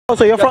Oh,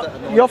 so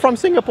you're from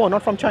Singapore,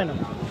 not from China.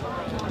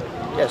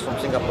 Yes, from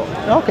Singapore.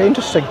 Okay,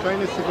 interesting.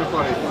 China is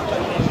Singapore.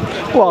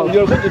 Well,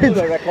 You're going to do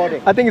the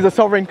recording. I think it's a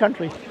sovereign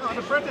country. No,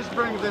 the British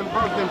brought them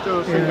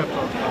to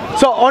Singapore.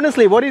 So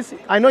honestly,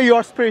 I know you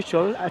are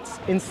spiritual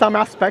in some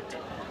aspect.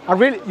 I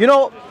really,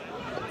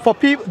 for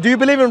people, do you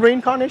believe in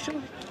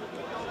reincarnation?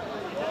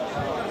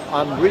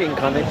 I'm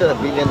reincarnated a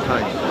billion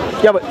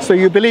times. Yeah, but so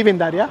you believe in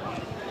that, yeah?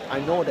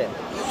 I know that.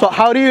 So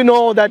how do you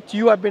know that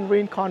you have been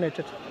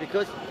reincarnated?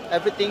 Because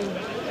everything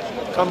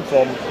comes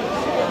from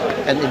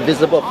an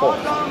invisible force.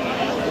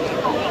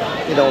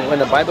 When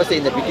the Bible says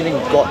in the beginning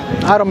God.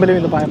 I don't believe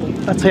in the Bible.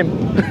 That's him.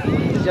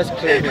 It's just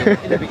claiming.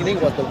 In the beginning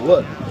was the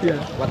Word.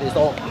 Yeah. But it's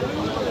all.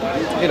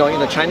 In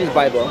the Chinese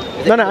Bible.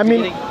 No, I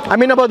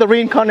mean about the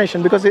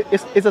reincarnation, because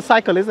it's a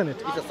cycle, isn't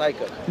it? It's a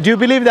cycle. Do you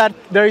believe that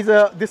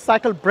this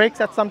cycle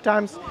breaks at some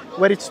times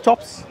where it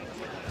stops?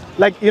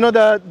 Like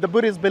the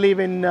Buddhists believe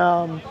in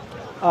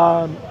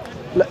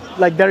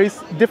like there is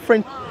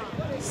different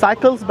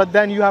cycles, but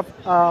then you have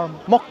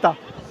moksha.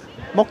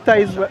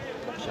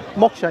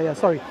 Moksha, yeah,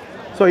 sorry.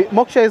 So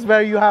moksha is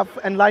where you have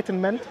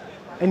enlightenment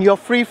and you're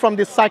free from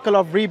this cycle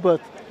of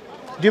rebirth.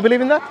 Do you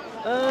believe in that?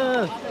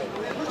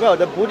 Well,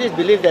 the Buddhists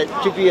believe that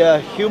to be a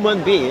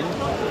human being,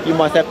 you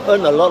must have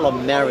earned a lot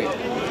of merit,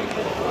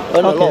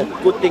 earned a lot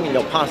of good things in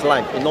your past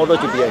life in order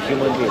to be a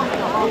human being.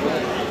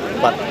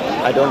 But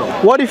I don't know.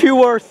 What if you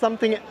were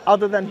something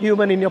other than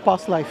human in your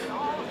past life?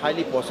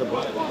 Highly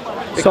possible.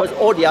 Because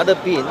all the other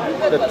beings,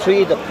 the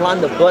tree, the plant,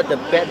 the bird, the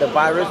bat, the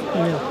virus,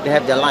 they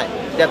have their life.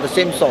 They have the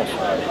same source.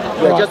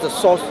 We are just a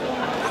source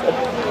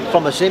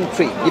from the same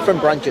tree,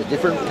 different branches,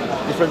 different.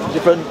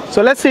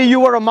 So let's say you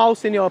were a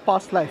mouse in your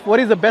past life. What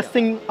is the best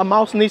thing a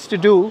mouse needs to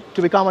do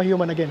to become a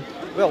human again?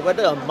 Well,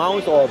 whether a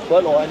mouse or a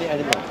bird or any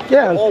animal,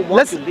 yeah, they all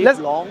want to live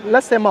long.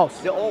 Let's say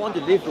mouse. They all want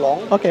to live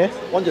long. Okay.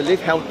 Want to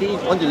live healthy.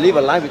 Want to live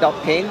a life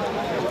without pain.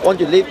 Want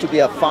to live to be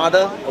a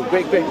father, a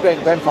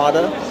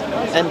great-great-great-grandfather,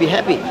 and be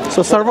happy.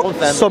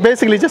 So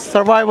basically, just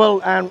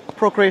survival and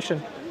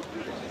procreation.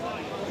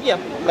 Yeah,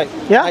 like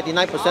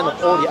 99%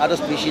 of all the other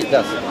species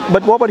does.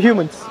 But what about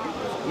humans?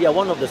 We are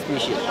one of the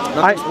species.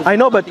 I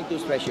know, but too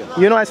special.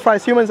 As far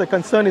as humans are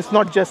concerned, it's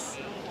not just.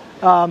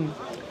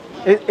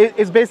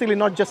 It's basically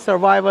not just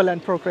survival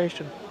and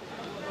procreation.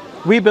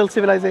 We build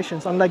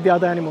civilizations, unlike the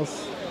other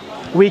animals.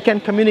 We can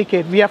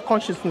communicate. We have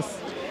consciousness.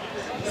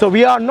 So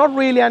we are not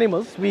really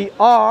animals. We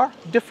are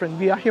different.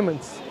 We are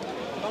humans.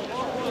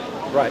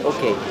 Right.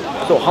 Okay.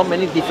 So how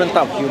many different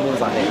types of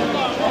humans are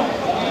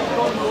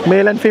there?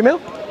 Male and female.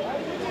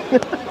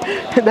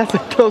 That's the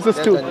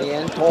closest to. There's the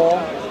Neanderthal,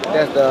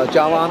 there's the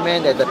Java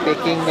man, there's the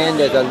Peking man,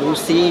 there's the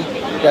Lucy,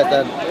 there's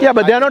the... Yeah,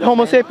 but they're not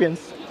Homo sapiens.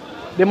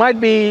 They might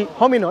be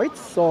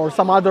hominoids or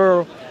some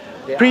other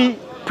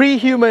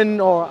pre-human,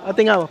 or I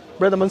think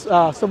Brother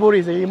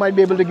Saburi, he might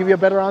be able to give you a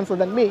better answer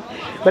than me.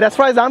 But as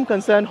far as I'm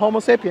concerned, Homo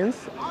sapiens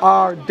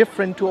are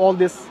different to all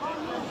this,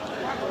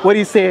 what do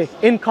you say,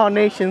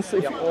 incarnations.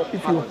 Yeah.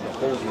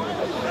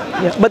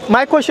 But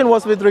my question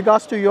was with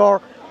regards to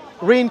your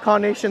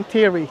reincarnation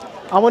theory.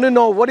 I want to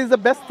know what is the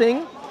best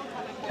thing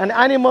an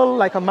animal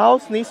like a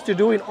mouse needs to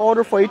do in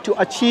order for it to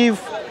achieve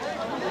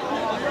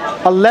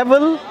a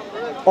level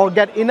or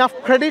get enough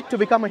credit to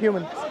become a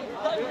human.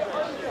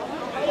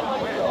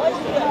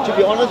 To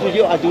be honest with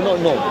you, I do not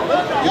know.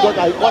 Because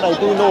what I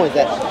do know is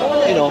that,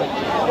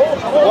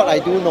 what I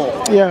do know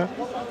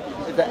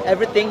is that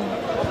everything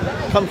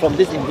comes from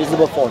this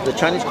invisible force. The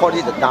Chinese call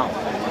it the Tao.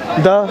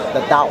 The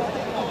Tao.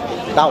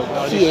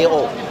 Tao.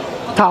 T-A-O.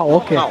 Tao,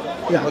 okay. Tao.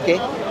 Yeah. Okay?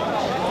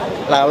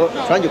 Like I was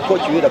trying to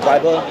quote you the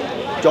Bible,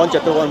 John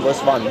chapter 1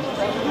 verse 1.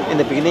 In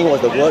the beginning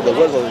was the Word was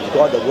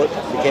God, the Word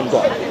became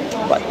God.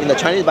 But in the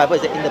Chinese Bible,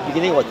 it says in the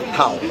beginning was the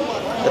Tao.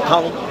 The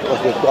Tao was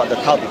with God, the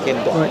Tao became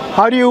God. Right.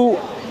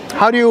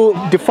 How do you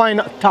define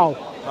Tao?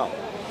 Tao.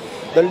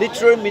 The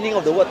literal meaning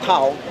of the word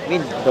Tao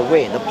means the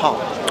way, the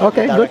path,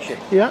 okay, the direction.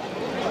 Good. Yeah.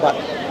 But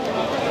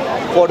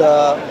for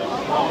the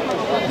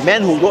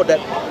man who wrote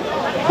that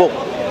book,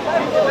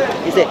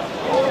 he said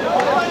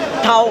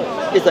Tao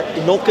is an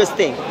innocuous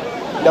thing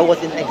that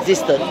was in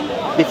existence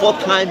before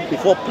time,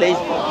 before place,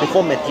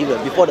 before material,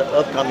 before the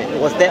earth came in. It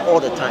was there all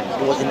the time.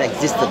 It was in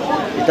existence.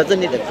 It doesn't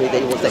need a creator.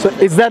 It was so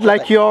is that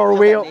like your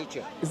way of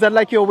nature. Is that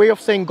like your way of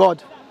saying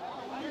God?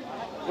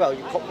 Well,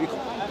 we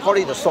call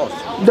it the source.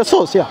 The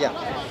source, yeah.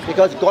 Yeah,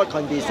 because God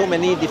can be so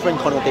many different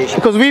connotations.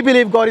 Because we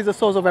believe God is the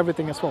source of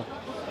everything as well.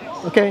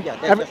 Okay? Yeah,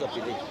 that's just a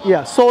belief.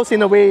 Yeah, source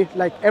in a way,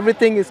 like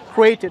everything is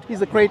created. He's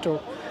the creator.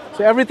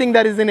 So everything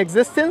that is in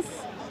existence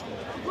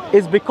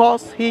is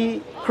because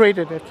He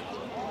created it.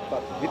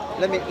 But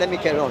let me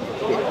carry on a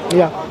bit.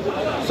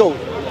 Yeah. So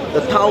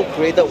the Tao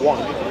created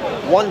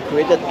one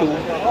created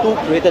two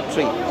created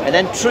three, and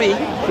then three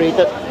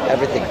created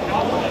everything.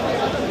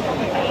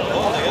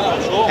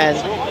 And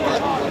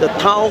the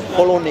Tao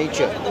follow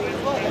nature.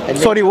 And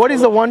sorry, what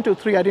is the 1, 2,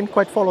 3? I didn't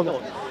quite follow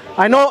that.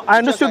 I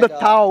understood like the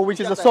Tao, which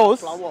is the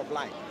source. The flower of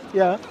life.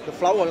 Yeah. The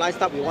flower of life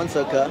starts with one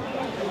circle.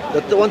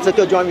 The one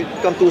circle join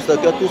become two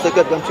circles, two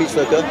circles become three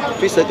circles,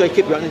 three circles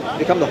keep running,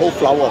 become the whole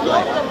flower of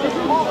life.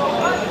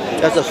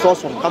 That's a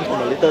source come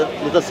from a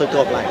little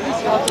circle of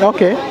light.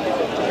 Okay.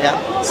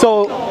 Yeah.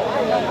 So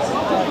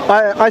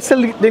I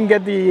still didn't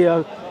get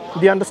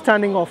the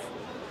understanding of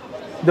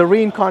the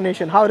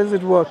reincarnation. How does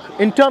it work?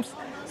 In terms,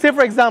 say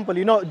for example,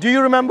 you know, do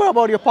you remember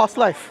about your past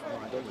life?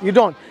 You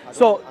don't.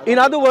 So in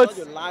other words,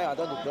 I don't lie, I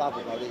don't bluff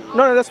about it.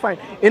 no, that's fine.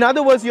 In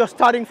other words, you're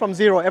starting from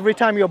zero every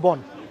time you're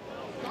born.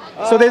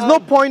 So there's no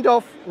point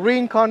of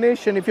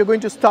reincarnation if you're going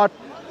to start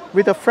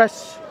with a fresh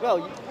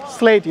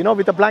slate, you know,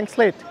 with a blank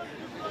slate.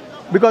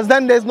 Because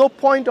then there's no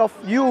point of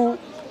you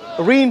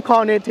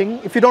reincarnating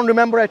if you don't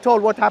remember at all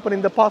what happened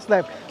in the past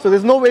life. So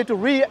there's no way to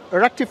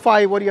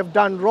rectify what you have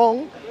done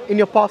wrong in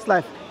your past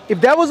life.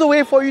 If there was a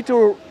way for you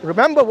to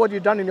remember what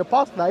you've done in your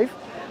past life,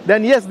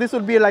 then yes, this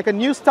would be like a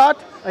new start,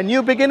 a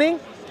new beginning,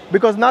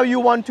 because now you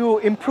want to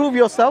improve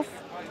yourself.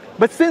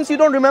 But since you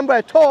don't remember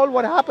at all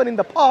what happened in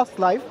the past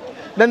life,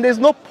 then there's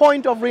no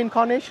point of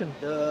reincarnation.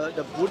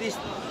 The Buddhists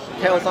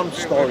tell some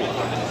story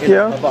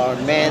about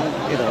a man,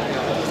 you know,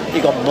 he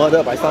got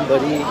murdered by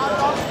somebody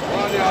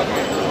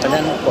and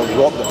then got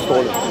robbed and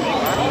stolen.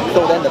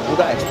 So then the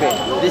Buddha explained,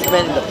 this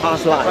man in the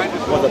past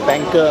life was a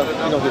banker,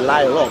 you know, he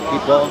lied a lot of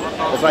people.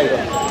 That's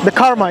why the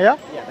karma, yeah?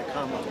 Yeah, the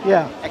karma.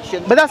 Yeah.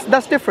 Action. But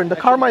that's different. The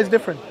karma is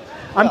different.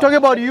 I'm talking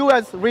about you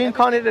as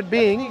reincarnated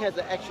being. Everything has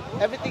an action.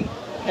 Everything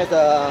has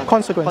a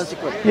consequence.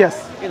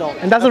 Yes. You know,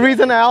 and that's the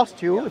reason I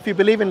asked you if you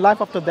believe in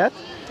life after death,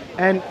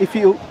 and if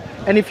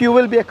you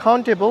will be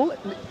accountable.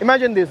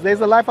 Imagine this: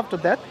 there's a life after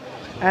death,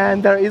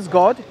 and there is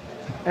God,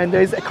 and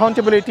there is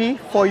accountability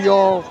for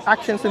your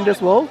actions in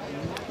this world.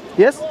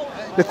 Yes.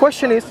 The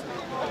question is,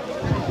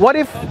 what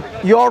if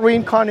your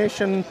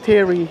reincarnation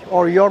theory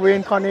or your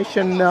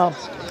reincarnation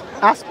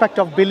aspect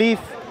of belief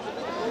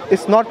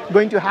is not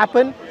going to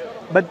happen?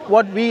 But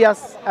what we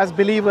as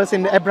believers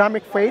in the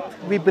Abrahamic faith,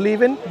 we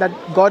believe in that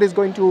God is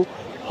going to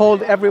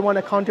hold everyone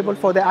accountable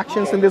for their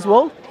actions in this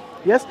world.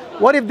 Yes?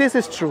 What if this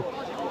is true?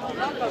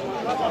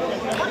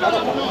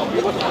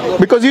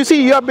 Because you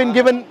see, you have been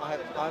given...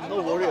 I'm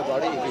not worried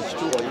about it if it's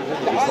true or even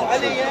if it's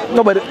not true.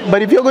 No,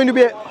 but if you're going to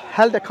be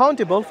held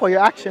accountable for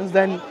your actions,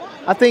 then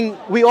I think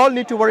we all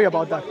need to worry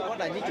about that.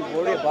 What I need to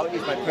worry about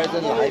is my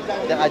present life,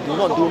 that I do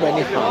not do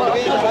any harm.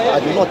 I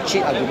do not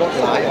cheat, I do not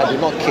lie, I do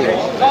not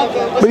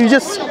kill. But you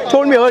just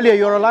told me earlier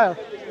you're a liar.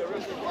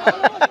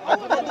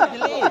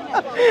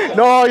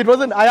 No, it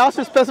wasn't. I asked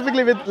you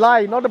specifically with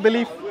lie, not a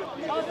belief.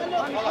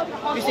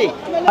 You see,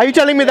 are you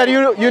telling me that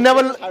you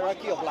never...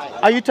 hierarchy of life.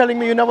 Are you telling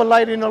me you never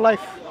lied in your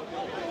life?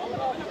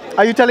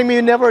 Are you telling me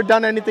you never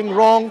done anything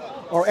wrong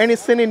or any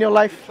sin in your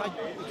life?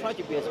 We try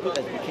to be as good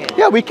as we can.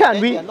 Yeah, we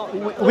can.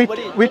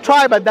 We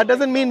try, but that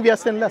doesn't mean we are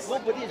sinless.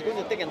 Nobody is going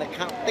to take an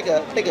account,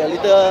 take a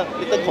little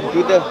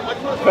computer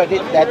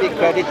credit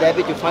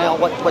debit to find out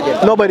what you've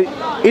done. Nobody.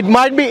 It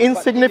might be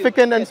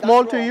insignificant and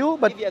small to you,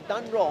 but if you have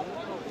done wrong,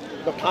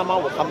 the karma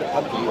will come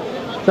to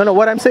you. No.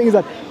 What I'm saying is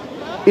that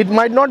it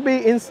might not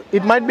be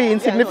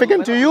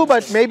insignificant to you,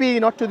 but maybe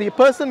not to the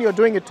person you're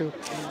doing it to.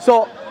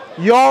 So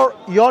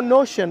your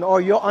notion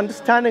or your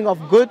understanding of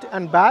good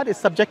and bad is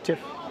subjective.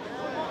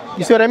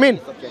 You see what I mean?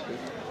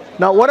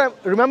 Now,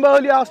 remember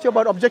earlier I asked you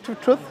about objective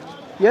truth?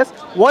 Yes?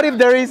 What if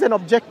there is an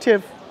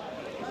objective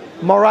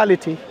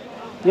morality?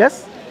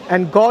 Yes?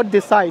 And God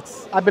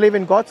decides. I believe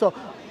in God, so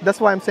that's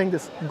why I'm saying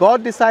this.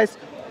 God decides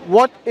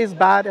what is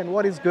bad and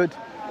what is good.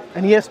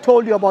 And He has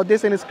told you about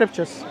this in His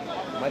scriptures.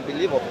 My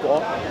belief of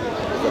God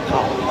is the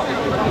Tao.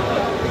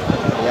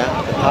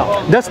 Yeah, the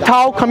Tao. Does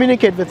Tao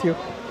communicate with you?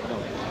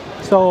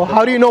 So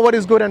how do you know what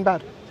is good and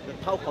bad? The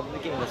Tao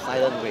communicates in a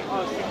silent way.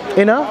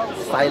 In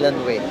a?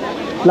 Silent way.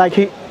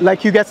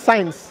 Like you get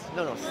signs?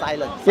 No,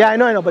 silence. Yeah, I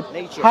know, but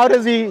nature. How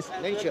does he?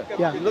 Nature.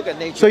 Yeah. You look at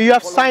nature. So you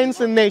have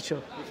signs in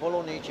nature? You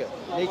follow nature.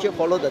 Nature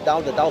follows the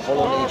Tao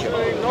follows nature.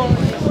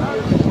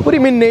 What do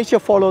you mean nature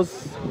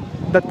follows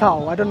the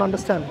Tao? I don't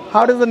understand.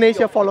 How does the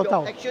nature follow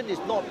Tao? Action is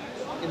not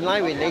in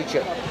line with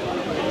nature.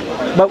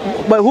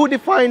 But who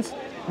defines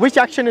which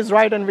action is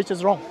right and which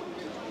is wrong?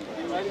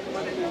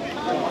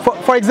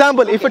 For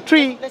example, if a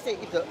tree... Let's say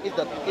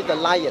if the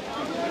lion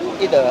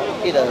eat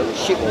a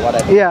sheep or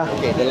whatever. Yeah.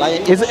 Okay, the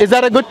lion is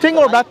that a good thing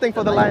or a bad thing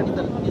for the lion?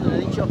 It's the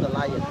nature of the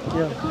lion.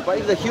 Yeah. But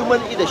if the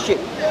human eat a sheep,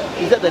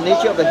 is that the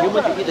nature of the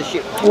human to eat a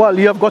sheep? Well,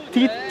 you have got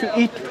teeth to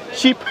eat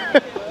sheep.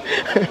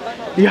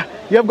 Yeah,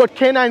 you have got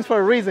canines for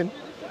a reason.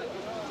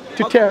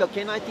 How come your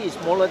canine teeth is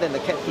smaller than the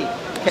cat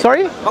teeth?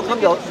 Sorry? How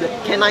come your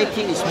canine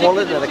teeth is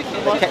smaller than the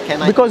cat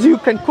canine? Because you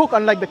can cook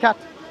unlike the cat.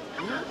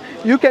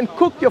 You can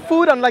cook your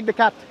food unlike the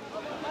cat.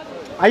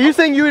 Are you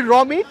saying you eat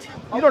raw meat?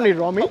 You don't eat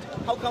raw meat.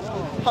 How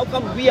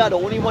come we are the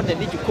only one that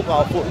need to cook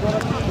our food?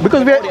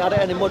 Because all the other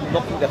animals do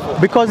not cook their food.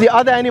 Because the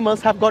other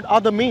animals have got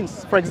other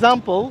means. For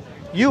example,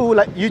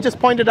 you just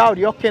pointed out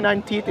your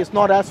canine teeth is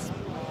not as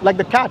like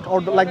the cat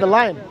or like the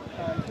lion.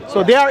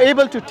 So they are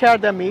able to tear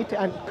their meat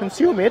and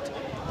consume it.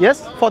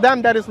 Yes, for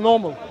them that is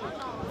normal.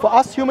 For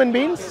us human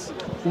beings,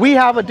 we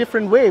have a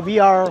different way. We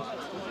are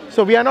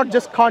not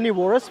just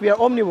carnivorous, we are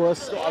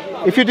omnivorous.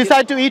 So if you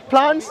decide to eat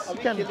plants, are we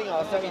killing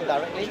ourselves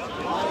indirectly?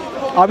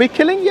 Are we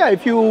killing? Yeah,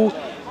 if you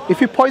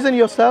poison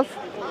yourself,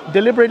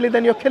 deliberately,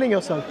 then you're killing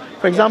yourself.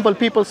 For example,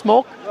 people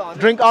smoke,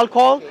 drink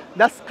alcohol,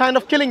 that's kind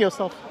of killing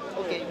yourself.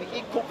 Okay, we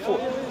eat cooked food.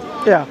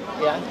 Yeah.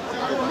 Yeah.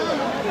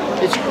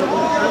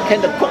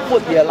 Can the cooked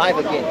food be alive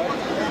again?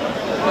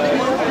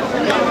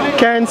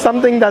 Can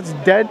something that's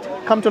dead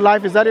come to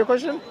life? Is that your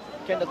question?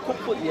 Can the cooked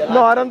food be alive?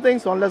 No, I don't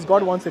think so, unless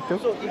God wants it to.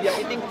 So if you're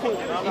eating food,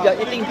 if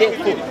you're eating dead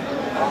food.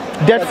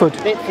 Dead food.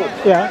 Dead food.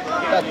 Yeah.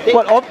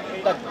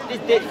 That this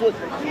dead food,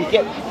 you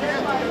get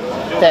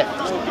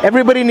death.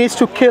 Everybody needs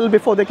to kill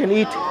before they can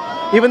eat.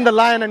 Even the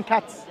lion and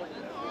cats.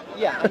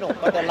 Yeah, I know.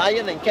 But the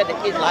lion and cat,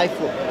 they eat live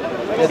food.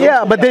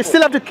 Yeah, but they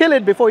still have to kill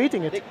it before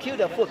eating it. They kill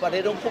the food, but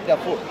they don't cook their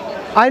food.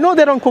 I know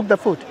they don't cook the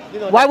food.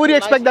 You know, Why would you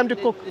expect them to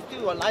cook? There's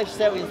still a live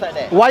cell inside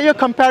there. Why you're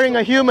comparing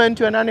a human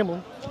to an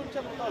animal?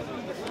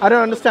 I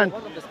don't understand.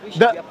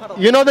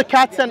 You know the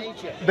cats and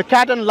the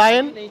cat and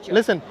lion?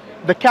 Listen,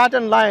 the cat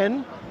and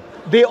lion,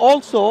 they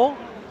also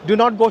do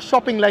not go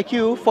shopping like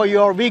you for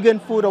your vegan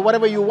food or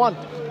whatever you want.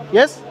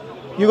 Yes?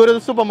 You go to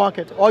the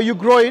supermarket or you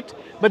grow it,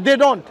 but they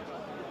don't.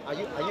 Are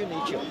you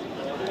nature?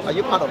 Are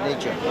you part of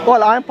nature?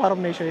 Well, I'm part of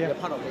nature, yeah. You're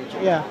part of nature.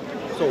 Yeah.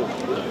 So,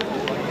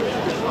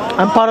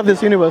 I'm part of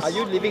this universe. are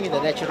you living in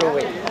a natural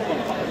way?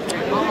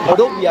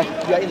 Although we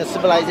are in a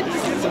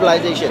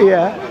civilization,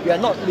 Yeah. we are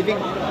not living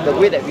the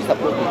way that we're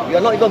supposed to. We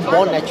are not even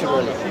born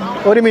naturally.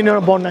 What do you mean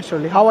you're born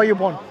naturally? How are you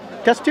born?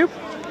 Test tube?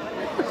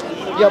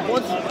 You are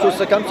born through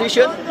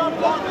circumcision.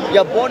 You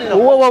are born in a...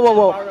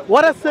 Whoa.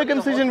 What has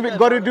circumcision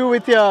got to do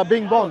with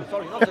being born?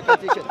 Sorry, not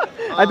circumcision.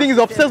 I think he's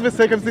obsessed with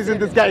circumcision,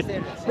 this guy.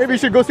 Maybe you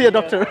should go see a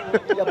doctor.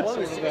 You are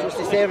born through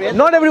cesarean.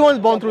 Not everyone's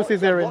born through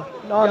cesarean.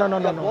 No. You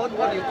are born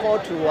what you call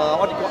through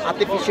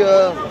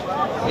artificial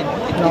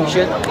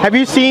intuition. Have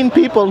you seen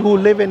people who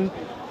live in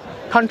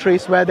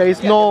countries where there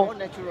is no... Born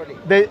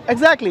naturally.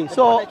 Exactly.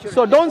 So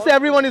don't say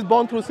everyone is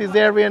born through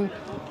cesarean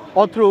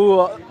or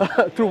through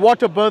through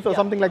water birth or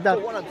something like that.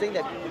 So what I'm saying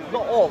that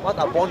not all of us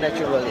are born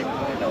naturally.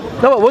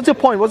 No, but what's your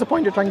point? What's the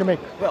point you're trying to make?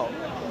 Well,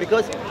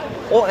 because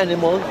all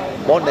animals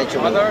born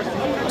naturally.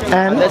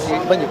 And Unless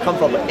when you come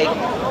from an egg.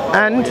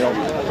 and You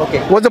know, okay.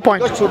 what's the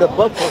point? Because through the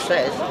birth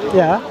process,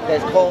 Yeah.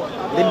 there's called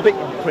limbic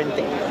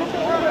imprinting,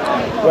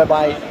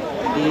 whereby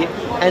the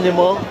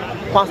animal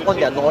pass on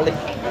their knowledge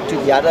to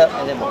the other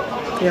animal.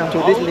 Yeah.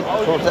 Through this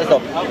process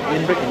of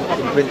limbic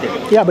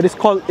imprinting. Yeah, but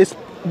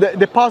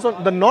they pass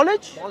on the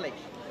knowledge. Knowledge.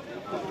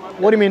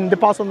 What do you mean they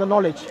pass on the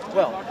knowledge?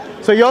 Well,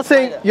 So you're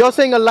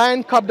saying a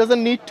lion cub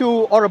doesn't need to,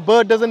 or a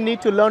bird doesn't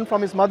need to learn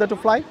from his mother to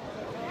fly?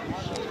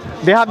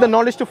 They have the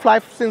knowledge to fly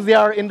since they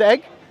are in the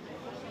egg?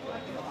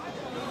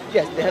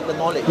 yes, they have the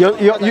knowledge.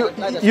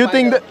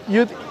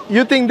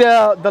 You think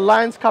the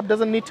lion's cub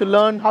doesn't need to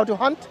learn how to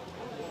hunt?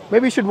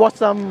 Maybe you should watch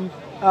some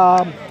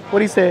what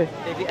do you say?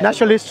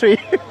 Natural history.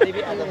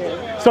 Maybe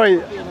animal. Sorry,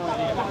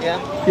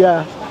 Yeah.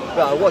 yeah.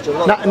 Well, I watch a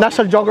lot.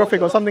 National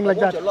Geographic or something like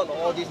I watch that. a lot of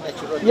all these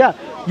natural. Yeah,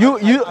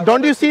 you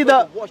don't you see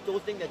the... Watch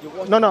those things that you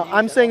watch. No,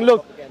 I'm saying,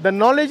 look, the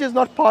knowledge is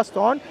not passed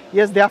on.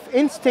 Yes, they have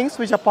instincts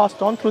which are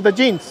passed on through the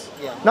genes.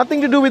 Yeah. Nothing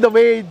to do with the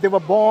way they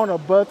were born or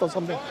birth or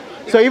something.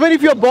 So even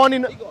if you're born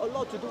in... It got a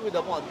lot to do with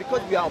the one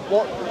because we are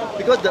born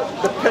because the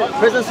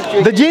present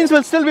situation. The genes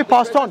will still be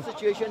passed on. The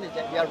situation is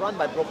that we are run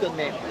by broken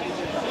men.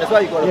 That's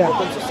why you got a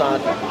broken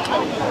society.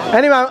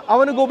 Anyway, I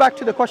want to go back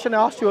to the question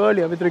I asked you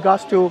earlier with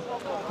regards to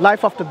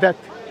life after death.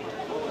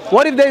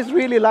 What if there is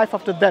really life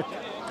after death?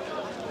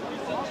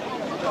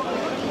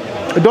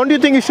 Don't you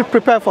think you should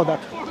prepare for that?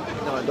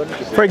 No, I don't need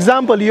to. For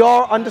example,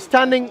 your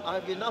understanding... I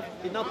have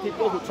enough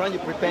people who trying to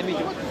prepare me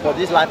for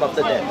this life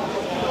after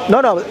death.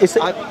 No, it's,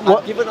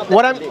 I've given up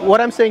that belief. what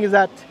I'm saying is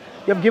that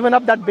you have given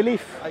up that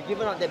belief. I've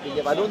given up that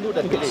belief. I don't do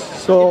that belief.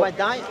 So- if I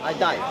die, I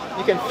die.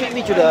 You can feed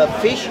me to the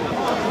fish.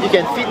 You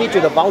can feed me to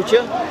the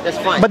vulture. That's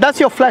fine. But that's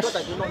your flesh.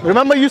 Because I do not-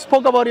 Remember you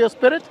spoke about your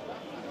spirit?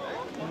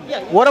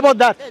 Yeah. What about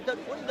that?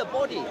 Only the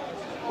body.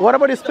 What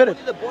about your spirit?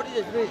 Only the body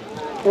is real.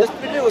 The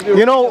spirit will be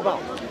You know- about.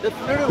 The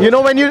spirit will You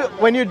know,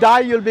 when you die,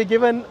 you'll be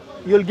given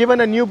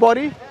a new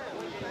body.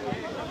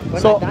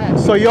 When So I die,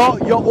 so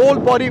your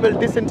old body will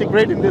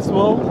disintegrate in this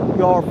world,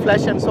 your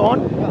flesh and so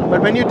on.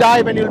 But when you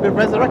die, when you'll be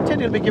resurrected,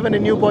 you'll be given a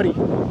new body.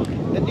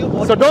 the new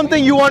body. So don't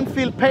think you won't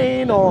feel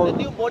pain The or...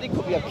 new body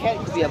could be a cat,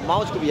 could be a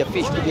mouse, could be a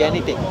fish, could be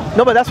anything.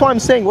 No, but that's what I'm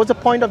saying. What's the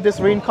point of this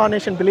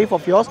reincarnation belief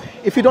of yours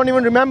if you don't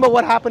even remember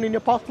what happened in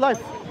your past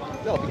life?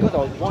 No, because I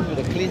was born with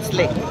a clean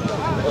slate.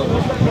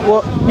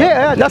 Well,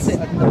 yeah, that's... A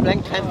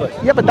blank canvas.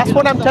 Yeah, but that's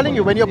what I'm telling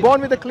you. When you're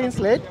born with a clean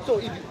slate, So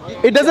if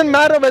it doesn't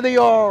matter whether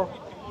you're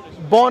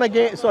born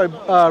again,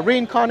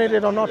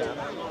 reincarnated or not.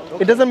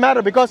 It doesn't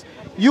matter because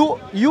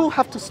you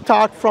have to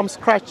start from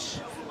scratch.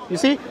 You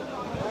see?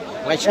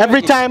 my scratch every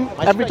is- time-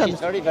 my every scratch time. is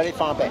very, very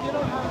far back.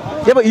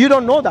 Yeah, but you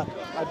don't know that.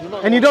 I do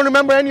not And you know. don't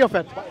remember any of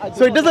it. I do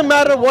So it not doesn't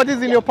remember. matter what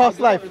is in your past I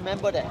do not life.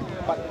 remember that.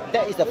 but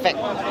that is a fact.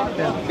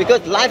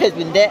 Because life has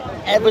been there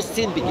ever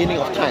since beginning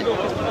of time.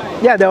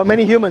 Yeah, there are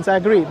many humans, I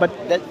agree, but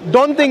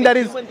don't think that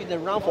is... Human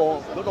been around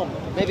for, I don't know,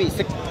 maybe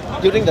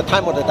during the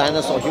time of the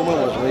dinosaur, human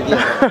was already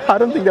around. I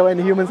don't think there were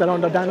any humans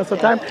around the dinosaur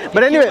time.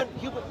 But anyway...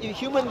 If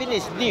human being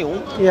is new,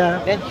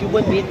 yeah, then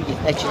human being is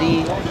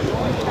actually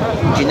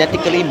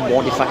genetically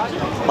modified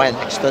by an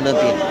external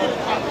being.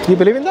 You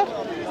believe in that?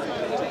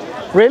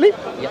 Really?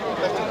 Yeah.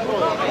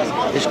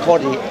 It's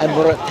called the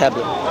Emerald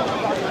Tablet.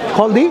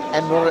 Called the?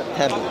 Emerald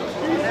Tablet.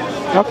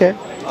 Okay.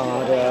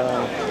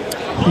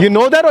 You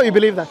know that or you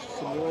believe that?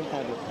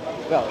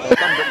 Well,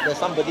 there's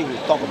somebody who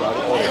talk about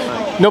it all the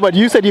time. No, but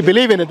you said you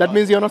believe in it. That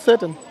means you're not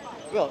certain.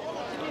 Well,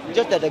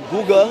 just that the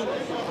Google,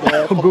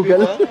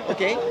 Google,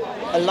 okay,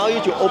 allow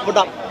you to open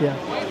up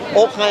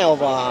all kind of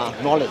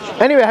knowledge.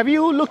 Anyway, have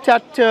you looked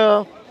at,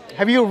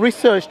 have you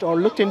researched or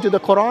looked into the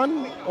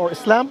Quran or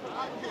Islam?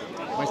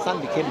 My son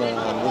became a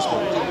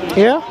Muslim.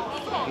 Yeah?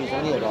 He's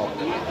only about...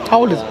 How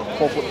old is he?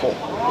 4'4".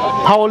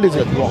 How old is he?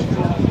 He's a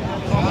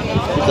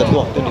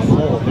dwarf,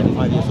 24 or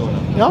 25 years old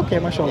now. Okay,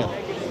 mashallah.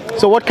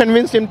 So what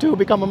convinced him to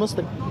become a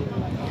Muslim?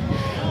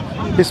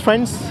 His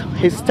friends,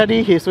 his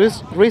study, his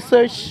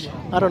research,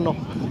 I don't know.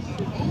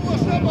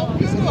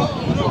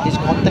 His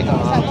contact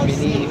are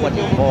many what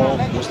you call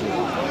Muslim.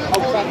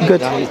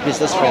 Good. His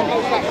business friend.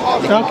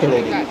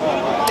 Okay.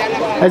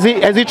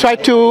 Has he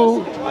tried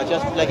to... I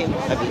just let him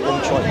have his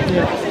own choice.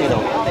 You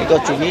know,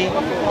 because to me,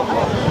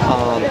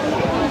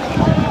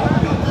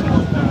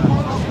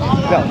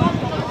 well,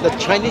 the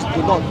Chinese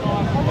do not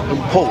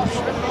impose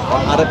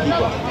on other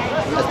people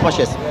as much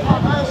as,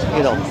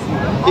 you know,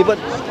 even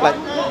like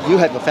you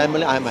have a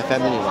family, I have my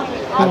family.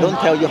 I don't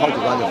tell you how to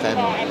run your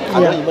family. I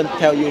don't even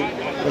tell you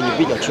when you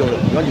beat your children.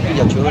 You want to beat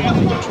your children, you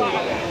beat your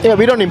children. Yeah,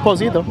 we don't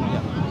impose either.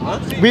 Huh?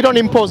 We don't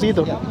impose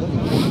either. Yeah,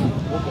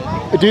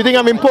 Do you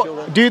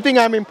think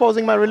I'm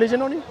imposing my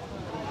religion on you?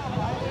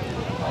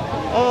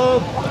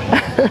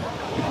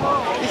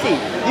 You see,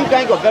 you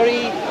guys got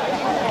very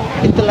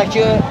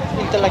intellectual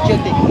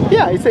thing.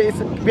 Yeah,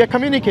 we are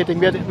communicating.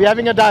 We are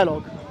having a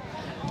dialogue.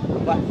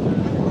 But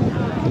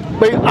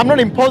I'm not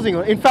imposing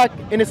it. In fact,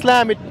 in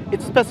Islam,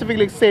 it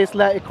specifically says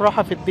la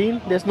ikraha fid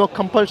din. There's no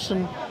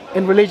compulsion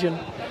in religion.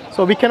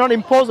 So we cannot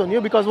impose on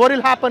you, because what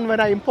will happen when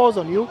I impose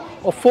on you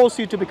or force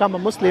you to become a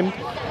Muslim,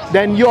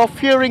 then you're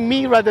fearing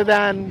me rather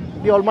than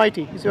the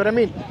Almighty. You see what I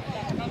mean?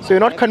 So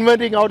you're not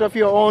converting out of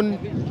your own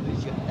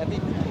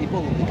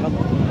People will become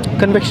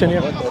conviction.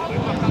 Yeah.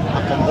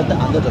 are converted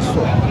under the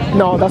sword.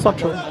 No, that's not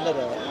true.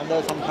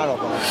 Under some kind of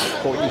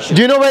coalition.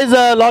 Do you know where is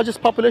the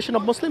largest population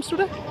of Muslims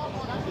today?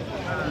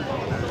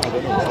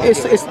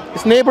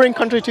 It's neighboring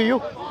country to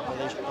you.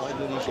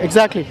 Indonesia.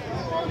 Exactly.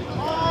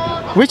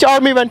 Which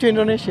army went to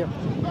Indonesia?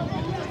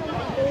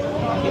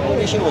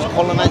 Indonesia was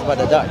colonized by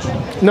the Dutch.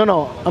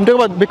 No, I'm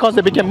talking about because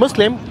they became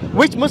Muslim.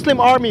 Which Muslim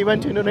army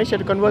went to Indonesia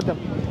to convert them?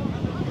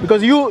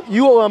 Because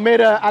you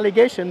made an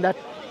allegation that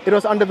it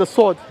was under the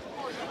sword.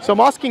 So I'm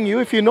asking you,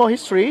 if you know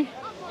history,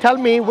 tell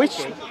me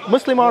which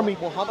Muslim army.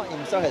 Muhammad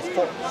himself has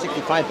fought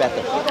 65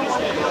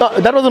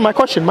 battles. That wasn't my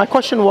question. My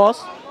question was,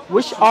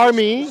 which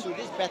army? So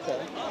this battle,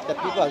 that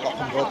people have got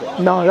converted.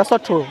 No, that's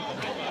not true.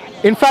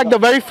 In fact, the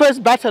very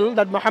first battle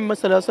that Muhammad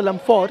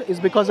fought is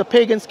because the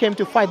pagans came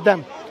to fight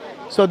them.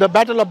 So the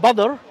Battle of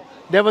Badr,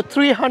 there were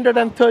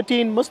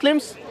 313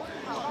 Muslims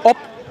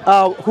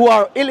who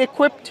are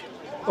ill-equipped,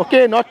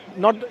 okay, not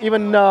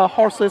even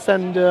horses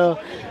and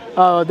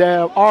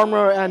their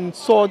armor and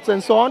swords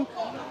and so on.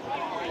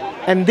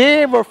 And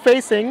they were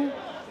facing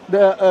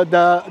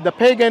the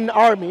pagan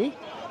army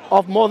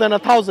of more than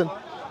 1,000.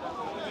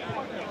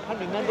 I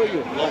remember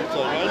you.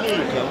 So I knew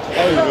you come.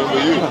 I remember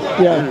you.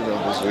 Yeah. I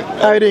remember, sweet.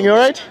 How are you doing? All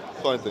right?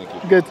 Fine,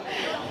 thank you. Good.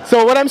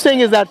 So what I'm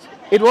saying is that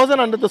it wasn't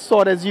under the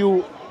sword as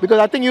you, because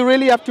I think you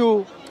really have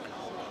to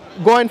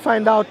go and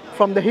find out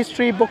from the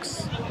history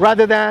books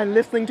rather than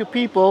listening to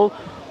people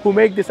who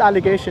make these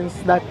allegations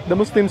that the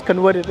Muslims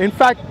converted. In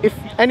fact, if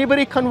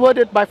anybody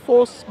converted by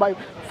force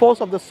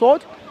of the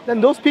sword, then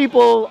those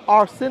people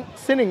are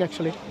sinning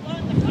actually.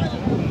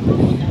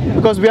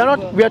 Because we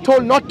are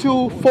told not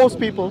to force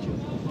people.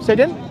 Say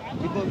again?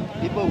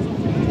 People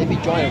maybe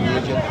join a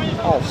religion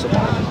out of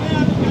survival,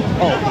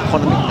 out of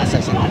economic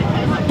necessity,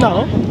 No.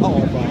 out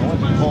of what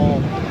we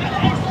call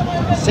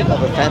sake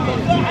of a family.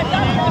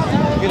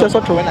 You know, That's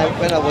not true. when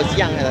I was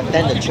young and I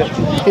attended church,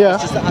 Yeah.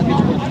 sister asked me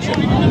to go to church. I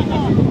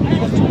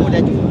got to go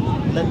there to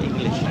learn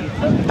English,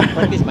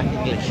 practice my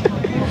English.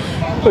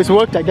 Oh, it's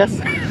worked, I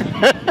guess.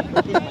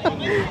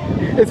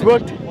 It's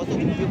worked. Also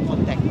to build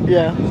contact,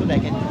 Yeah. so that I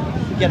can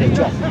get a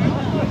job.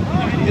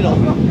 You know,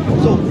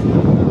 so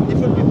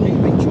different people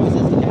make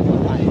choices in their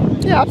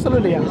life. Yeah,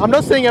 absolutely. Yeah. I'm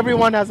not saying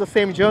everyone has the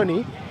same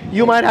journey.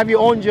 You might have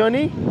your own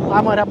journey.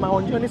 I might have my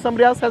own journey.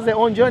 Somebody else has their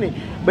own journey.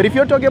 But if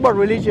you're talking about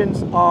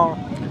religions or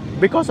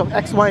because of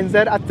X, Y, and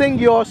Z, I think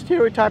you're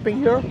stereotyping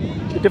here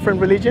the different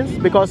religions,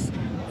 because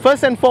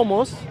first and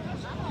foremost,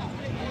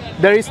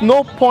 there is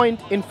no point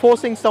in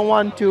forcing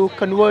someone to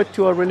convert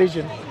to a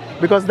religion,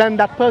 because then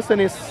that person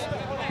is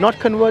not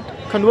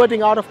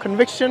converting out of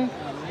conviction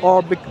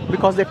or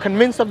because they're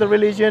convinced of the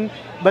religion,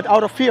 but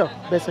out of fear,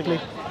 basically.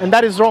 And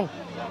that is wrong.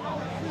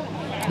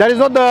 That is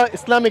not the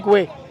Islamic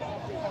way.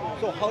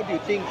 So how do you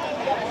think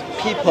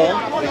people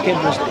became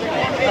Muslim?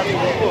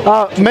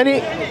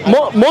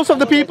 Most of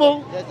the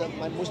people.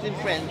 My Muslim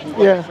friend,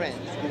 Yeah.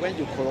 who went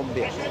to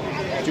Colombia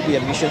to be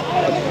a Muslim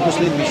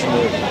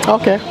missionary.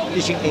 Okay.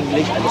 Teaching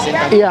English at the same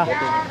time. Yeah.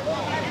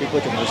 Converting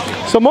people to Muslim.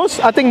 So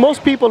I think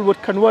most people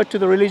would convert to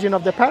the religion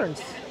of their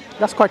parents.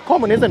 That's quite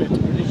common, isn't it?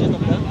 Religion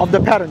Of the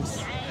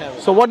parents.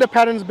 So what the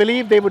parents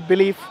believe, they would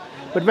believe.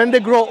 But when they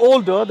grow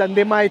older, then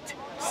they might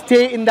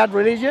stay in that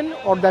religion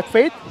or that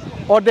faith,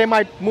 or they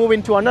might move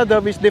into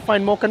another which they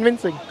find more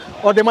convincing,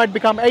 or they might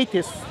become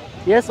atheists,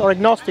 yes, or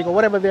agnostic, or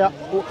whatever they are,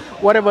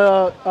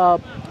 whatever.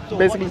 So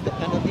Basically, what is the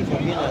penalty for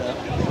being a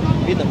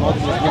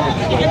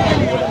non-Muslim if you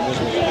are a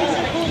Muslim?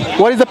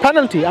 what is the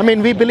penalty? I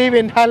mean, we believe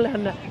in hell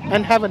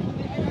and heaven. No.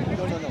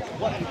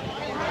 What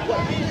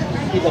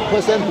if a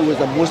person who is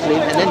a Muslim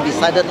and then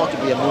decided not to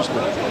be a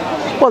Muslim?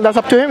 Well, that's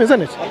up to him,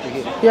 isn't it? Up to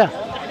him. Yeah.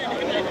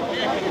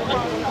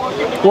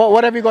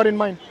 What have you got in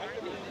mind?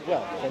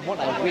 Well, from what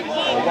I read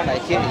or what I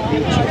hear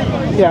in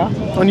YouTube.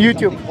 Yeah, on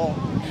YouTube.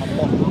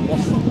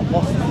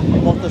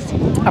 Apostasy.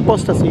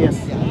 Apostasy, yes.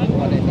 Yeah,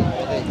 what I mean.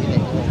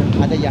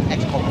 Either you're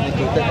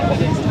excommunicated from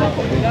the Muslim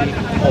community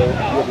or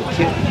you'll be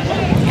killed.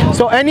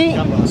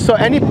 So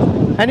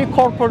any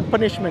corporal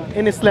punishment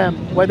in Islam,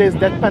 whether it's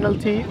death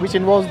penalty, which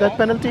involves death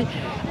penalty,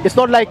 it's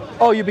not like,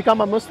 oh, you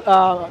become a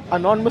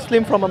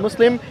non-Muslim from a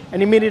Muslim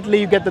and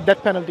immediately you get the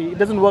death penalty. It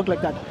doesn't work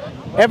like that.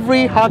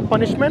 Every hard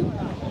punishment,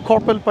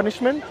 corporal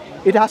punishment,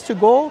 it has to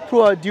go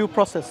through a due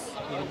process.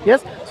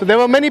 Yes. So there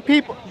are many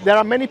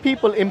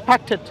people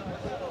impacted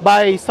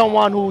by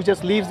someone who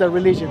just leaves their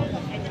religion,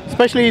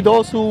 especially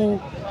those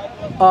who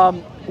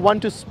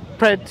want to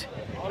spread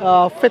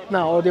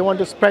fitna, or they want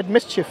to spread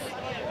mischief,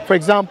 for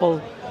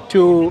example,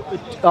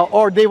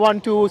 or they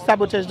want to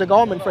sabotage the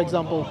government, for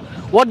example.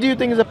 What do you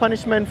think is a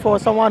punishment for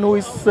someone who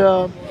is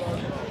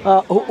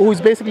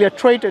basically a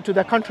traitor to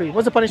their country?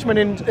 What's the punishment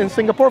in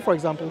Singapore, for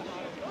example?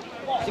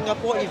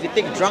 Singapore, if you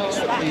take drugs,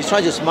 if you try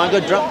to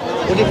smuggle drugs,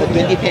 only for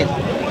 20 pen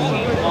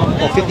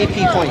or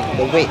 50p coin,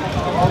 the weight.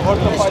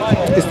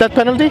 Is that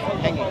penalty?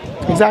 Hanging.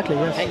 Exactly,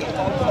 yes. Hanging.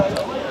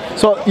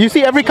 So you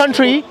see, every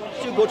country.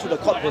 Still go through the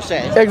court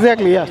process.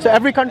 Exactly, yeah. So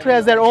every country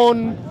has their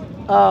own,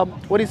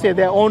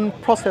 their own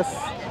process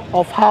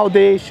of how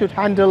they should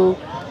handle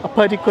a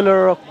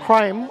particular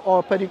crime or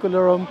a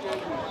particular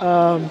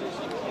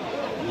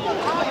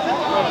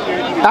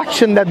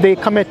action that they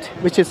commit,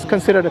 which is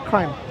considered a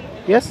crime.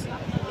 Yes.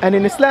 And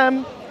in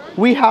Islam,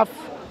 we have,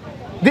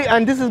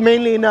 and this is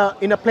mainly in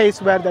a place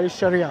where there is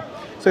Sharia.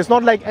 So it's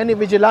not like any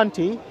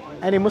vigilante,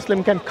 any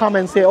Muslim can come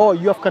and say, oh,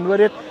 you have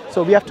converted,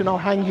 so we have to now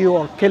hang you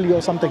or kill you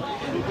or something.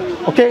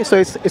 Okay, so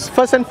it's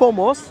first and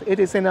foremost, it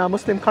is in a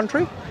Muslim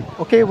country,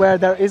 okay, where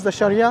there is the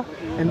Sharia,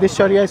 and this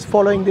Sharia is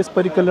following this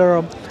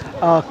particular,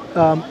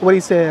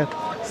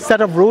 set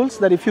of rules,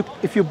 that if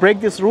you break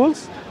these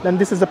rules, then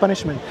this is the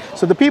punishment.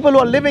 So the people who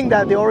are living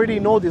there, they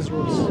already know these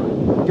rules.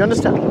 Do you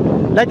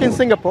understand? Like in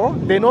Singapore,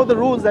 they know the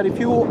rules that if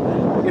you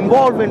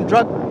involve in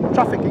drug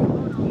trafficking,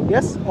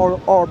 yes,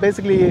 or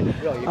basically,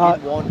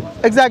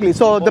 exactly.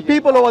 So the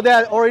people over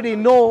there already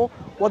know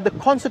what the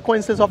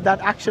consequences of that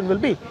action will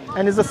be,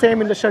 and it's the same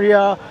in the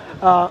Sharia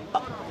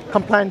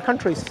compliant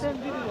countries.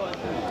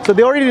 So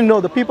they already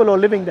know, the people who are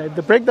living there. If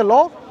they break the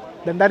law,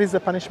 then that is the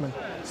punishment.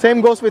 Same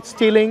goes with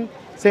stealing.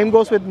 Same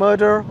goes with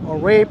murder or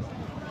rape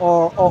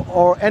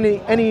or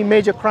any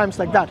major crimes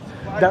like that.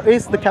 There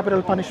is the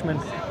capital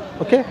punishment.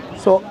 Okay,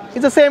 so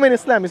it's the same in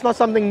Islam. It's not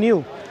something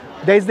new.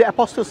 There is the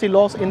apostasy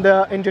laws in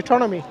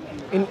Deuteronomy,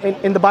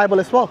 in the Bible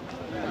as well.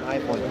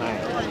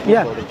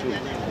 Yeah.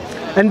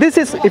 And this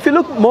is, if you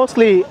look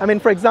mostly, I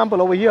mean, for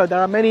example, over here, there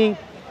are many,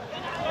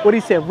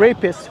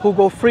 rapists who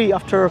go free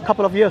after a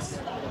couple of years.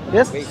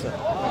 Yes?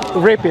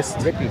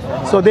 Rapists.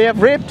 So they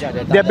have raped,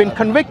 they have been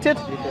convicted,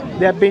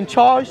 they have been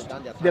charged,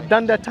 they have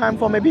done their time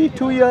for maybe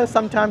 2 years,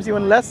 sometimes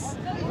even less.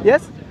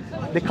 Yes?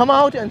 They come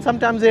out and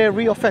sometimes they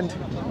re-offend.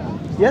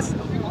 Yes?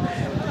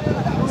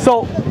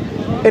 So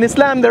in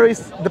Islam, there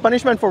is the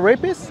punishment for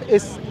rapists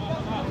is,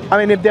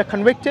 if they're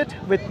convicted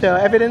with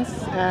evidence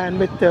and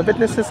with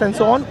witnesses and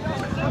so on,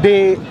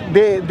 they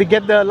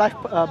get the life,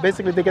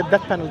 basically they get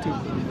death penalty.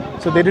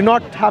 So they do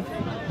not have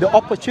the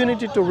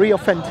opportunity to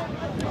re-offend.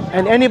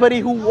 And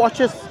anybody who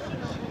watches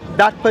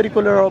that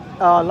particular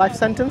life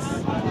sentence,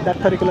 that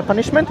particular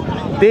punishment,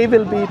 they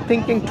will be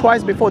thinking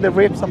twice before they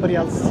rape somebody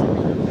else.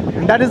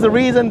 And that is the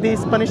reason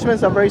these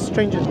punishments are very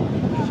stringent.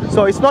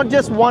 So it's not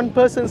just one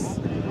person's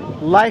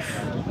life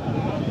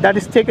that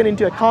is taken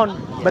into account,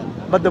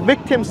 but the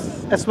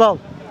victims as well.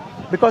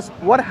 Because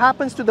what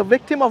happens to the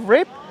victim of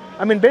rape,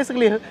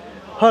 basically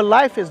her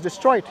life is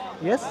destroyed.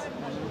 Yes,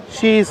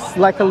 she's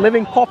like a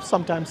living corpse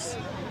sometimes,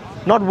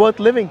 not worth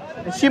living,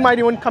 and she might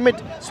even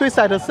commit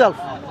suicide herself,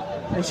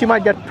 and she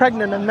might get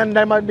pregnant, and then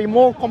there might be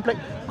more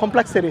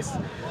complexities.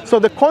 So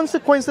the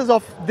consequences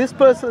of this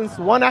person's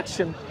one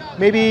action,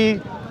 maybe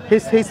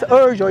his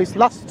urge or his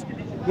lust,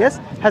 yes,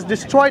 has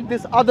destroyed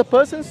this other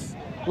person's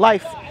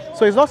life.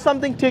 So it's not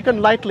something taken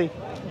lightly,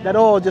 that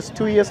oh, just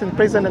 2 years in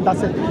prison and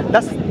that's it.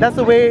 That's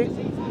the way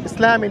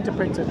Islam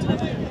interprets it.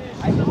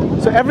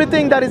 So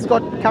everything that is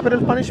got capital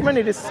punishment,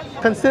 it is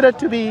considered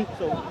to be.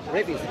 So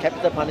rape is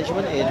capital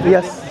punishment in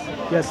Yes,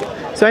 yes.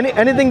 So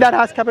anything that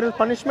has capital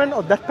punishment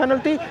or death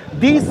penalty,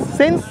 these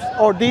sins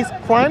or these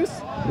crimes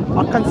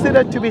are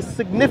considered to be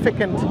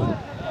significant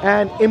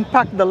and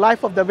impact the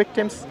life of the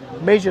victims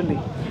majorly.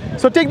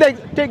 So take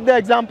the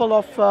example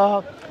of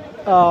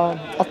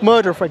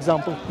murder, for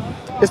example.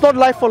 It's not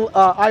life for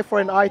eye for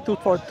an eye,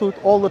 tooth for a tooth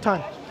all the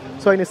time.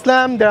 So in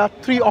Islam, there are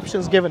 3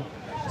 options given.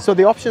 So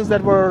the options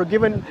that were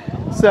given,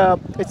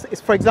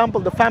 it's for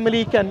example, the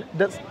family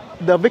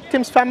the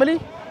victim's family,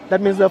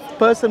 that means the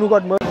person who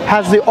got murdered,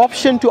 has the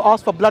option to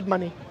ask for blood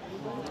money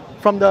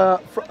from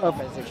the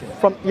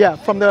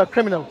from the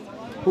criminal,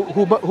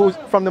 who's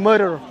from the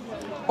murderer,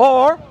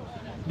 or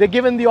they're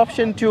given the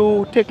option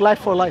to take life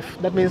for life.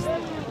 That means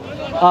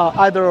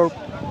either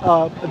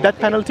death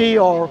penalty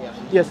or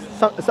yes,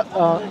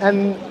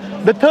 and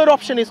the third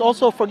option is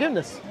also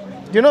forgiveness.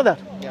 Do you know that?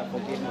 Yeah,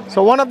 forgiveness.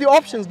 So one of the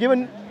options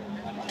given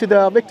to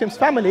the victim's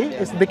family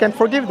is they can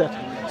forgive that.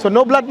 So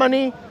no blood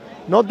money,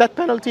 no death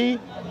penalty,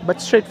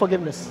 but straight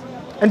forgiveness.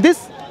 And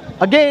this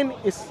again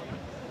is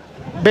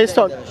based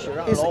on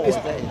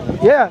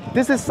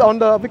this is on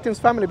the victim's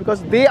family,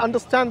 because they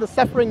understand the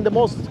suffering the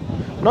most.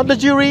 Not the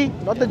jury,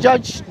 not the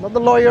judge, not the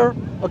lawyer,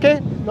 okay?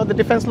 Not the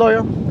defense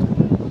lawyer.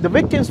 The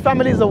victim's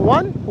family is the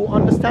one who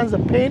understands the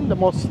pain the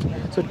most.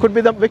 So it could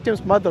be the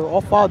victim's mother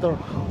or father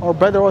or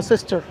brother or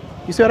sister.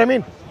 You see what I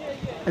mean?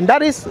 And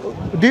that is,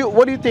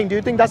 what do you think? Do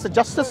you think that's a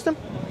just system?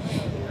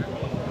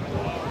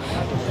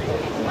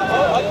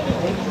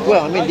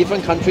 Well, I mean,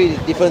 different countries,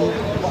 different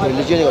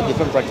religions got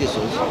different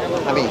practices.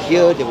 I mean,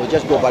 here they will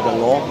just go by the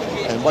law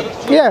and what.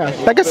 Yeah,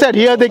 like I said,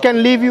 here they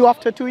can leave you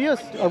after 2 years.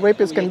 A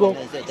rapist can go.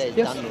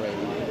 Yes.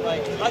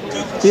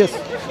 Yes.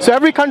 So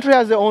every country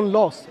has their own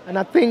laws, and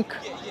I think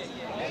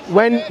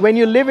when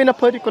you live in a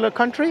particular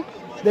country,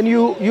 then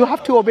you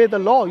have to obey the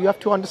law. You have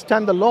to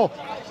understand the law.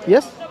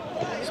 Yes.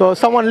 So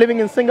someone living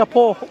in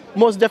Singapore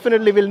most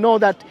definitely will know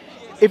that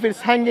if it's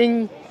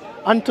hanging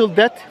until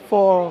death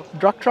for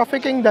drug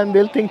trafficking, then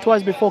they'll think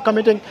twice before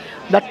committing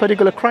that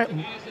particular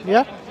crime.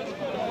 Yeah.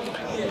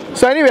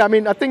 So anyway, I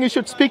mean, I think you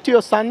should speak to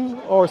your son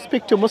or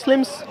speak to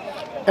Muslims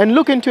and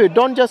look into it.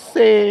 Don't just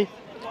say,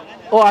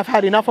 oh, I've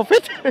had enough of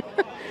it.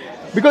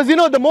 Because you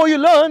know, the more you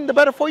learn, the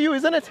better for you,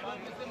 isn't it?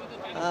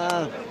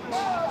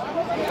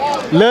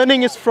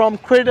 Learning is from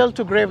cradle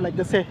to grave, like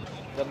they say.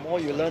 The more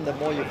you learn, the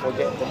more you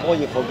forget. The more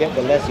you forget,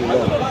 the less you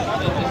learn.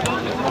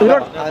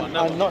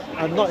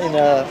 I'm not in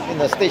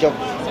a stage of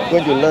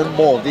going to learn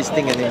more of this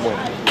thing anymore.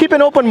 Keep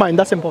an open mind.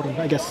 That's important,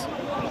 I guess.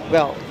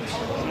 Well,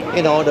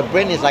 you know, the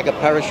brain is like a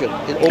parachute.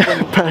 It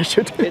opens.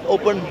 Parachute.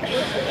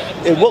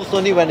 It works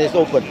only when it's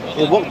open.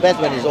 It works best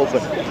when it's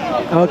open.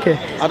 Okay.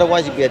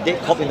 Otherwise, you'll be a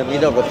dead cop in the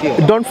middle of the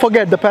field. Don't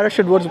forget, the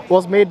parachute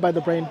was made by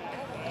the brain.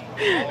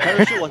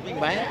 Parachute was made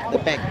by the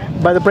bank.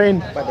 By the brain.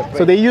 By the brain.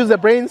 So they use the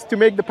brains to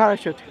make the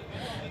parachute.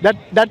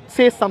 That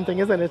says something,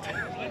 isn't it?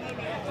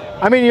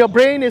 I mean, your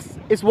brain is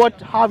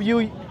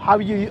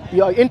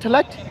your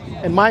intellect,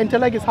 and my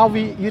intellect is how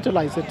we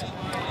utilize it.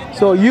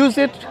 So use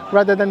it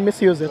rather than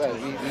misuse it. Well,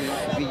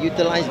 we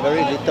utilize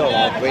very little of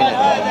our brain at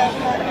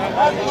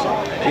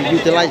all. We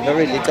utilize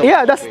very little.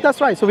 Yeah, that's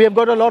right. So we have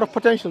got a lot of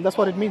potential. That's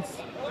what it means.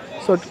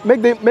 So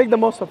make the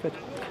most of it.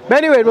 But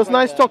anyway, it was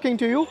nice talking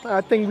to you.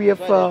 I think we have.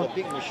 Well, there's a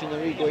big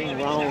machinery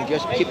going around.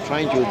 Just keep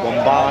trying to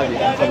bombard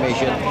with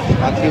information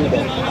until the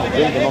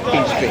brain cannot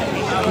think straight.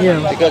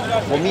 Yeah. Because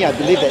for me, I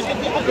believe that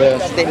the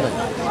statement,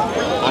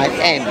 "I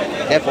am,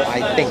 therefore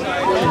I think,"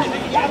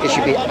 it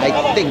should be "I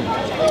think."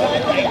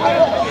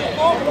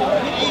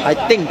 I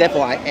think,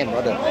 therefore I am.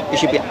 Rather, it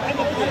should be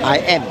 "I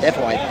am,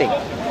 therefore I think,"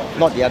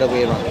 not the other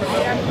way around.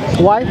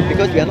 Why?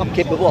 Because we are not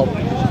capable of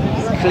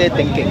clear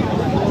thinking.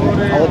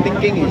 Our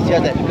thinking is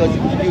just that because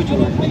due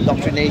to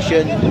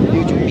indoctrination,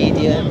 due to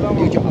media,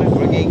 due to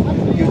upbringing,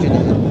 due to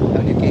the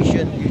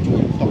education, due to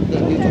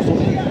doctors, due to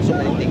so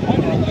many things,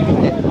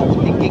 that our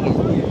thinking is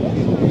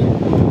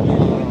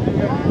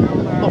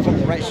not from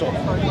the right source.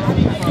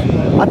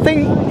 I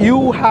think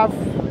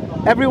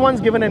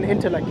everyone's given an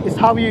intellect. It's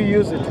how you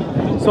use it.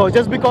 So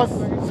just because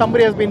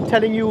somebody has been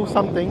telling you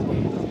something,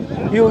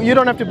 you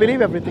don't have to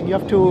believe everything. You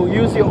have to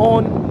use your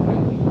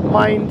own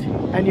mind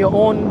and your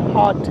own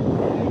heart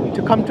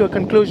to come to a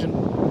conclusion.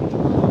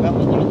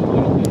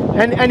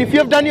 And if you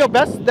have done your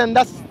best, then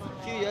that's.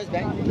 A few years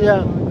back,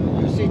 Yeah.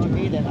 you said to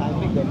me that I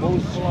make the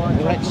most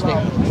correct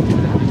statement.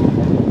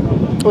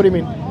 What do you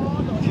mean?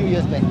 A few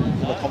years back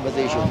in the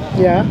conversation,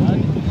 Yeah.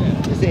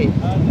 you say,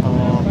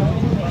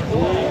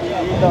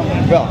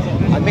 well,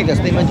 I make the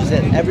statement you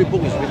said every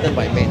book is written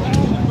by men.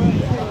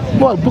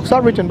 Well, books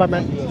are written by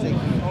men. You say,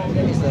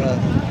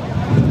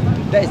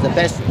 that is the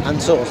best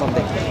answer or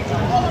something.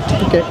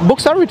 Okay.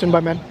 Books are written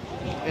by men.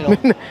 You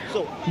know,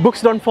 so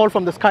Books don't fall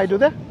from the sky, do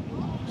they?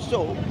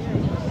 So,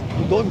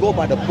 you don't go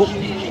by the book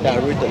that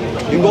are written.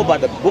 You go by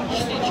the book,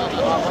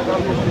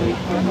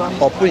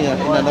 or put it in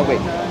another way.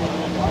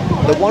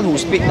 the one who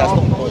speaks does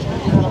not know.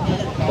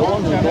 The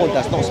one who knows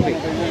does not speak.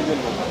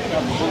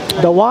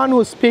 The one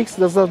who speaks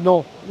does not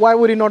know. Why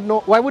would he not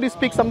know? Why would he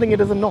speak something he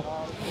doesn't know?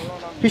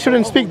 He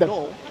shouldn't speak that.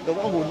 No, the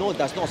one who knows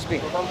does not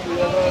speak.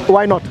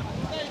 Why not?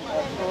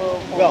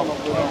 Well,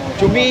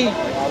 to me,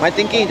 my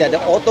thinking is that the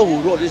author who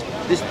wrote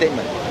this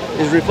statement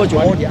is referred to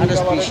all the other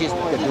species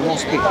that do not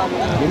speak,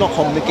 do not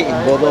communicate in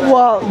verbal.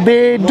 Well,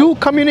 they do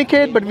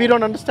communicate, but we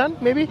don't understand,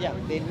 maybe? Yeah,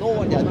 they know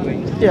what they are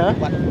doing. Yeah.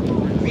 But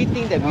we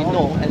think that we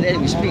know, and then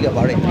we speak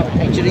about it.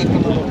 Actually,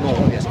 people don't know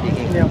what we are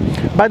speaking. Yeah.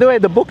 By the way,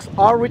 the books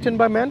are written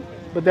by men,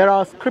 but there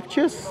are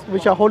scriptures,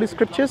 which are holy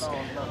scriptures,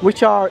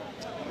 which are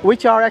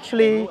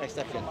actually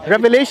Exception.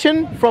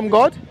 revelation from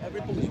God. Every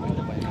book is written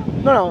by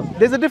man. No,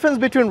 there's a difference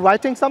between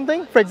writing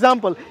something. For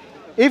example,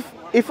 if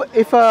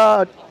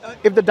the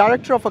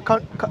director of a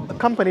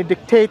company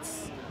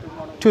dictates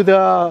to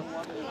the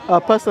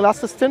personal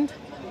assistant,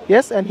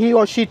 yes, and he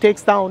or she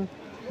takes down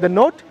the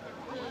note,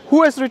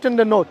 who has written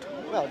the note?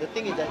 Well, the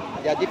thing is that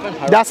there are different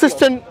The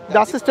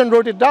assistant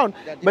wrote it down,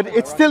 but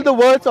it's still the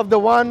words of the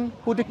one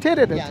who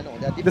dictated it. Yeah, I know.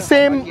 There are The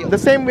different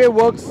same way it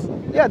works.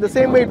 Yeah, the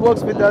same way it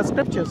works with the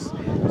scriptures.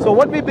 So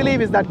what we believe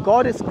is that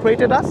God has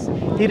created us.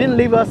 He didn't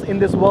leave us in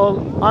this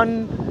world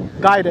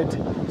unguided.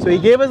 So He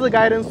gave us the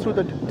guidance through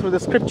the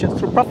scriptures,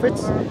 through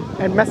prophets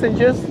and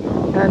messengers,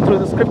 and through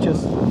the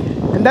scriptures.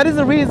 And that is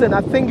the reason I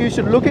think you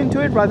should look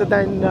into it rather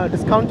than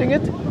discounting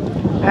it.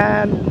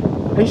 And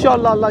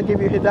inshallah, Allah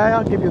give you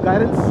hidayah, give you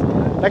guidance.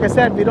 Like I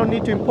said, we don't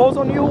need to impose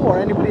on you or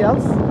anybody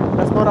else.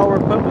 That's not our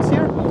purpose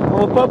here.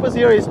 Our purpose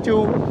here is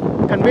to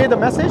convey the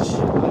message.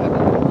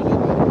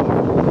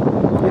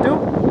 You do?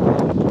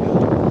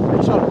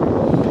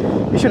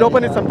 Inshallah. You should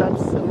open it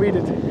sometimes and read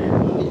it.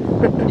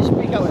 You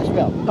speak out as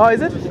well. Oh,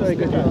 is it? Very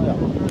good.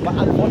 But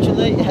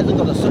unfortunately, it hasn't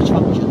got a search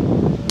function.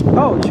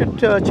 Oh, you should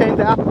change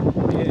the app.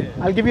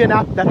 I'll give you an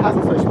app that has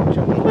a search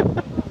function.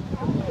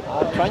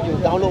 I'm trying to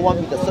download one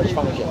with the search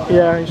function.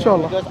 Yeah,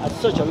 inshallah. Because I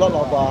search a lot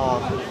of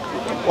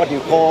what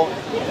you call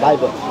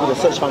Bible with the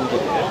search function.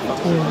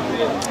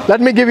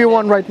 Let me give you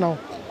one right now.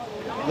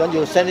 You want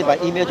to send it by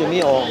email to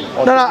me or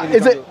No,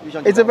 which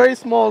one it's you a very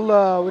small,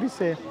 what do you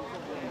say?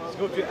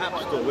 Go to the App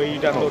Store where you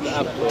download the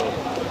App Store.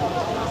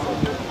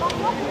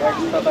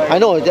 I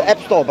know it's the App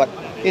Store, but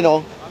you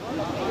know.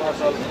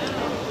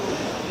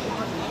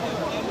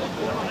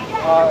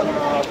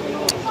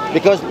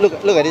 Because look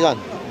at this one.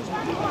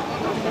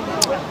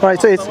 Right,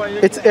 so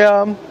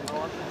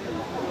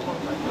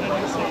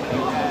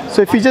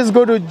so if you just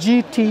go to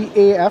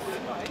GTAF,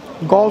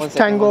 Golf 1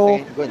 second, Tango, 1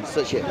 second. Go and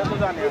search it.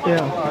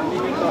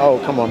 yeah, Oh,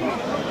 come on.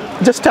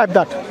 just type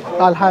that.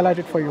 I'll highlight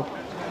it for you.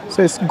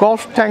 So it's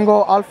Golf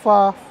Tango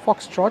Alpha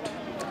Foxtrot.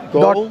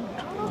 Go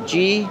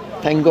G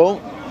Tango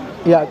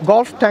Yeah,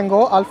 Golf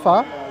Tango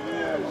Alpha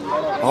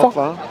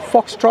Alpha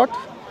Foxtrot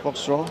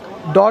Foxtrot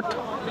dot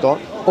dot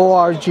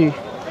org.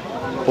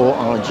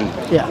 org.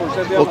 Yeah,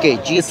 Okay,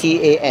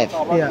 GTAF.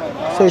 yeah.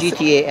 So it's,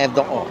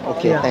 GTAF.org.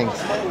 Okay, Yeah.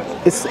 thanks.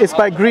 it's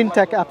by Green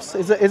Tech Apps.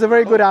 It's a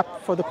very good app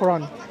for the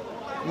Quran.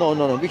 No.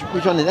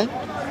 Which one is that?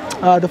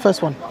 The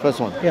first one. First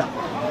one. Yeah.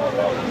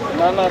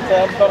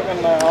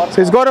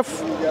 So it's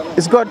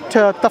got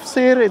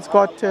tafsir, it's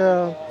got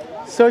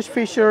search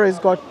feature, it's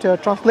got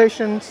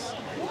translations,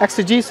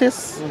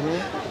 exegesis.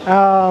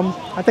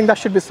 I think that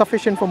should be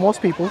sufficient for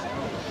most people.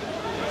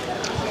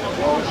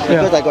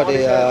 Because I got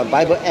a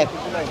Bible app,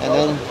 and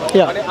then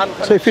Yeah.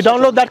 So if you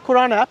download that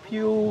Quran app,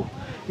 you're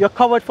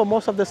covered for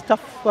most of the stuff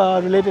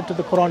related to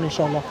the Quran,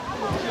 inshallah.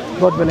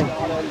 God willing.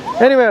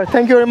 Anyway,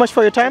 thank you very much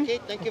for your time. Okay,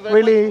 thank you very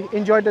Really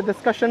enjoyed the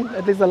discussion,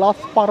 at least the last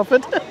part of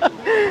it.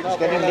 it's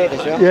getting late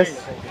as well. Yes.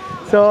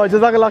 So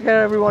Jazakallah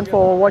khair everyone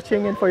for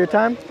watching and for your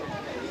time.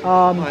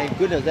 My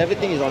goodness,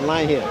 everything is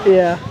online here.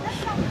 Yeah.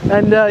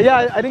 And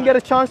yeah, I didn't get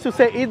a chance to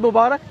say Eid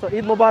Mubarak. So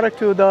Eid Mubarak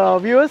to the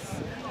viewers,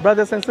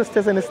 brothers and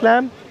sisters in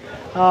Islam.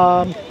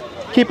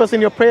 Keep us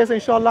in your prayers,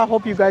 inshallah.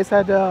 Hope you guys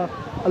had a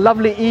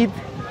lovely Eid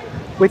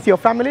with your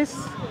families.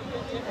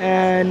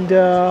 And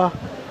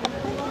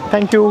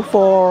thank you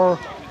for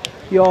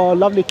your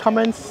lovely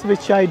comments,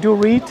 which I do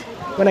read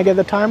when I get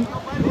the time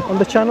on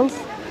the channels.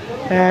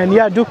 And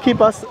yeah, do keep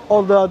us,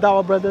 all the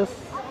Dawah brothers,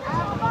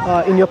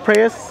 in your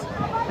prayers.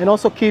 And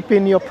also keep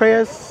in your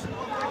prayers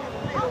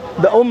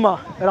the Ummah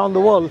around the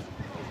world.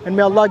 And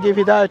may Allah give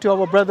hidayah to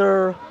our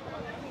brother,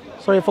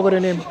 sorry, I forgot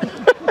your name.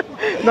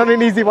 Not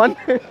an easy one.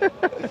 Call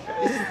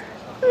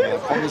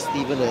me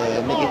Stephen,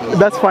 make it easy.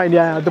 That's fine,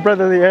 yeah. The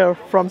brother here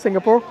from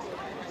Singapore,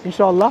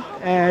 inshallah.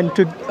 And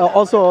to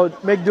also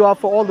make dua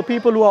for all the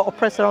people who are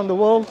oppressed around the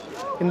world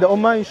in the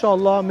Ummah,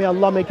 inshallah. May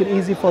Allah make it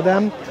easy for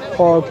them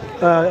or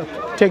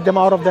take them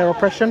out of their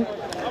oppression.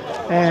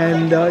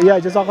 And yeah,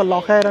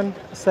 Jazakallah khairan.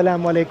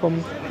 Assalamu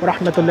alaikum wa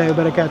rahmatullahi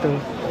wa barakatuh.